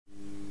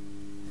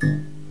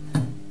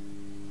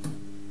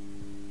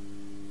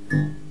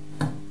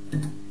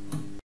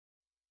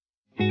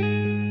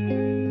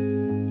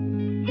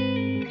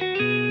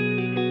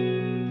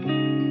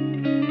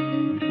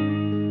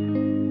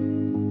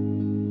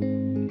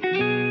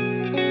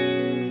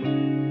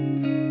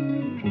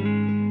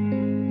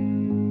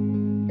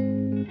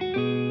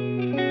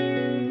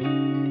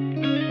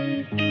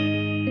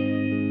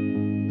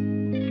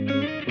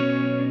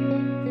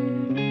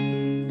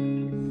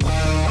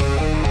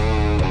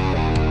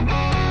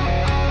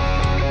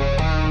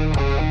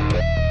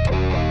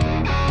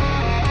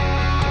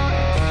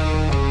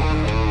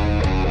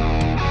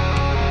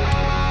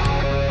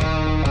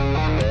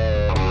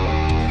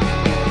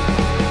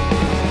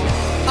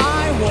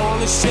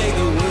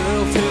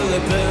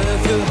a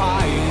benefit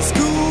high.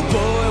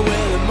 Schoolboy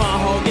with a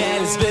mohawk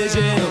and his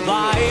vision of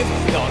life.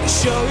 Gonna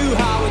show you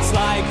how it's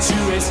like to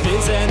raise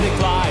fizz and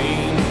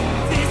decline.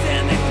 Fizz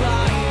and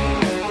decline.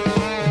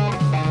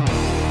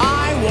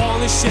 I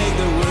wanna shake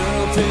the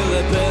world, feel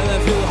the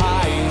benefit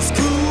high.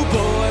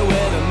 Schoolboy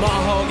with a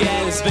mohawk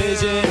and his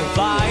vision of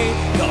life.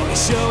 Gonna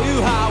show you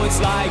how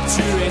it's like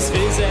to raise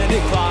fizz and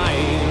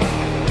decline.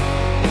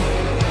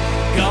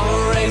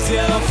 Gonna raise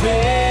your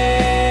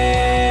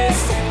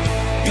fist.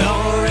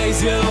 Gonna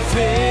raise your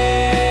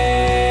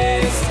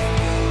fist.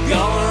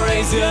 Gonna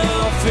raise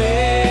your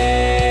fist.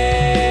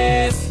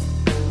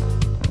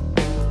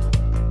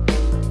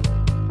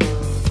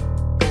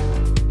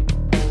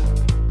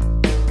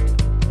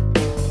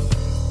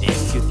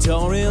 If you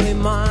don't really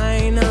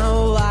mind, I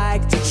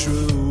like the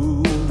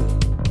truth.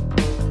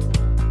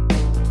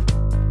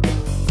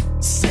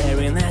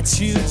 Staring at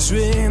you,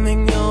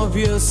 dreaming of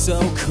you so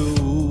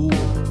cool.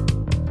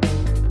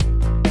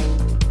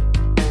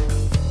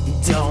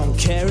 Don't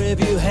care if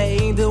you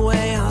hate the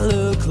way I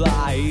look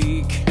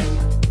like.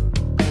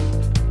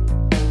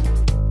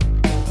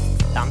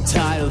 I'm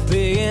tired of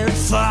being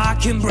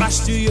fucking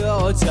brushed to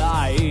your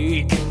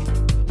dike.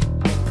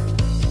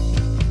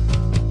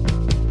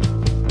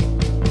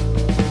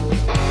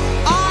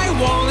 I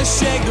wanna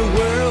shake the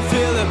world,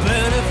 feel the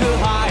benefit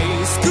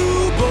high.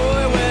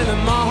 Schoolboy with a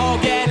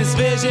mohawk and his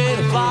vision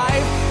of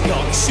life.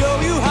 Gonna show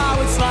you how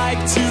it's like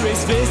to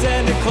raise fizz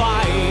and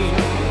decline.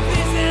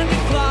 Fizz and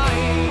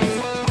decline.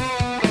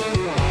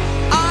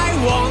 I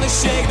wanna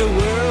shake the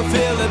world,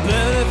 feel the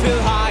benefit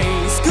high.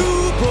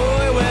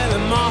 Schoolboy with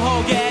a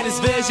mohawk and his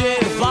vision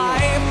of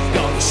life.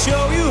 Gonna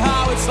show you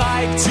how it's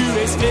like to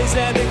raise fizz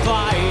and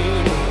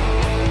decline.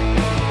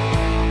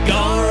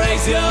 Gonna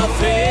raise your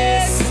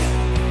fist.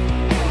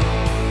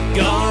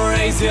 Gonna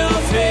raise your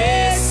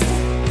fist.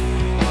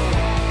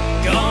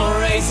 Gonna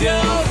raise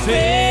your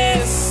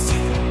fist.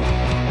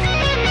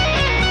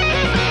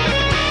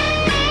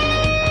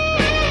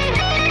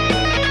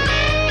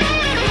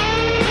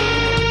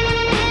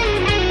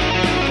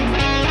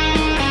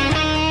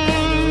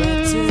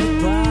 Anorectic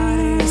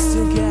bodies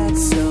to get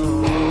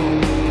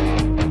some.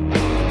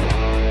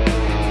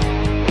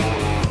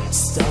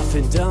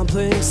 Stuffing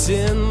dumplings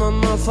in my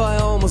mouth, I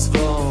almost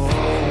vomit.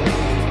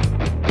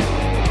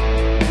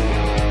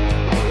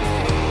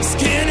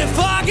 Skinny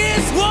fog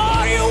is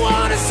what you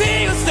wanna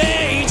see on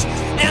stage.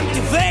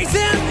 Empty face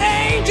and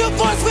angel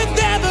voice with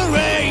never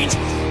range.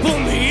 Put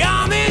me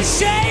arm in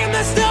shame,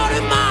 that's not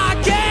in my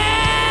cage.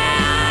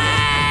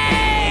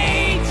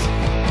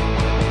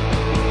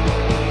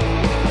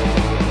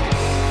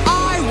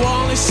 I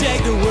wanna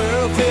shake the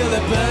world, feel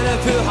the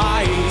benefit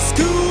high.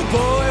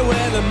 Schoolboy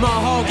with a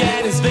mohawk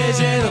and his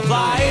vision of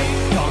life.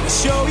 Gonna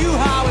show you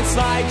how it's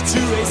like to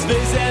raise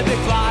fizz and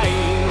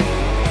decline.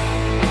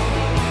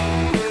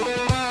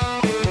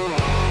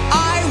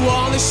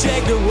 Wanna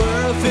shake the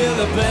world, feel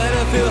the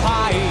benefit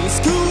high.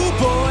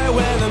 Schoolboy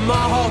with a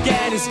mohawk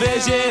and his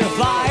vision of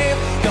life.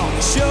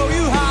 Gonna show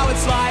you how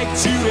it's like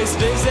to raise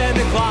fizz and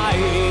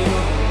decline.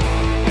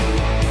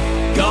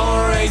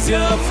 Gonna raise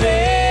your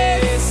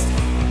fist.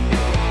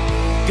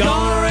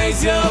 Gonna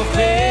raise your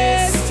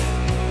fist.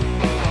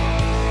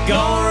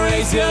 Gonna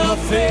raise your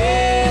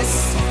fist.